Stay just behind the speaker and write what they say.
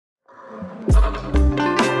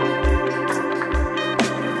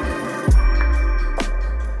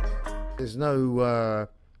There's no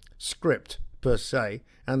script per se,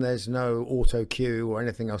 and there's no auto cue or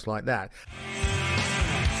anything else like that.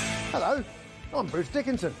 Hello, I'm Bruce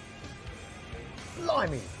Dickinson.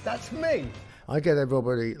 Blimey, that's me. I get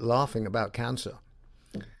everybody laughing about cancer.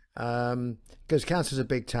 Because cancer's a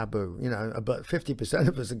big taboo, you know, but 50%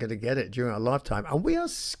 of us are going to get it during our lifetime, and we are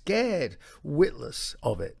scared witless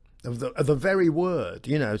of it, of the very word,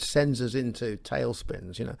 you know, sends us into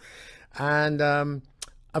tailspins, you know. And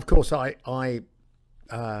of course, I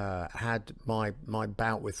had my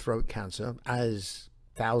bout with throat cancer, as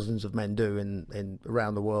thousands of men do in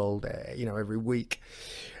around the world, you know, every week.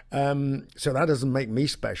 So that doesn't make me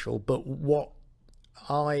special, but what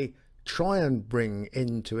I try and bring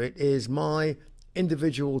into it is my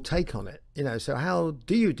individual take on it, you know. So how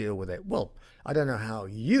do you deal with it? Well, I don't know how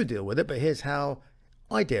you deal with it, but here's how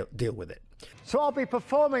I deal with it. So I'll be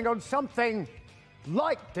performing on something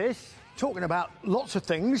like this, talking about lots of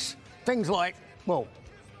things like, well,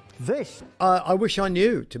 this. I wish I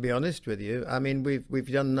knew, to be honest with you. I mean,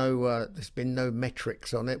 we've done there's been no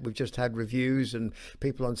metrics on it. We've just had reviews and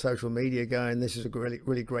people on social media going, this is a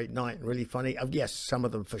really great night and really funny. Yes, some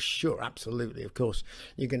of them for sure, absolutely. Of course,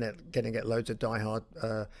 you're gonna get loads of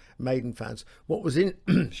diehard Maiden fans. What was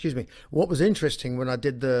excuse me, what was interesting when I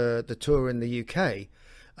did the tour in the UK,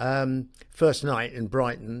 first night in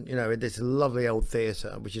Brighton, you know, in this lovely old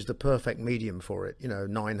theatre, which is the perfect medium for it, you know,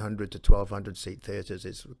 900 to 1200 seat theatres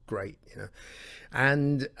is great, you know.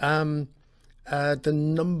 And the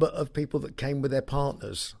number of people that came with their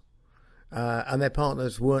partners, and their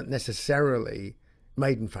partners weren't necessarily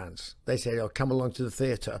Maiden fans. They said, oh, come along to the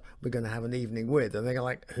theatre, we're going to have an evening with. And they're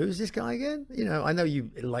like, who's this guy again? You know, I know you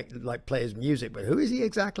like play his music, but who is he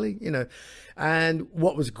exactly? You know. And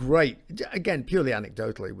what was great, again, purely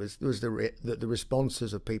anecdotally, was the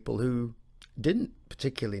responses of people who didn't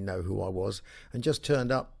particularly know who I was and just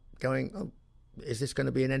turned up going, oh, is this going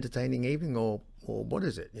to be an entertaining evening, or what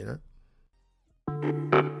is it, you know?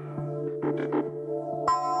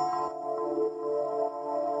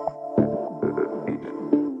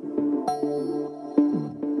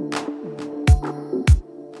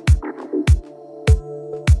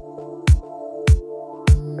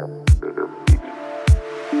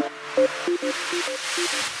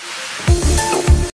 Thank you.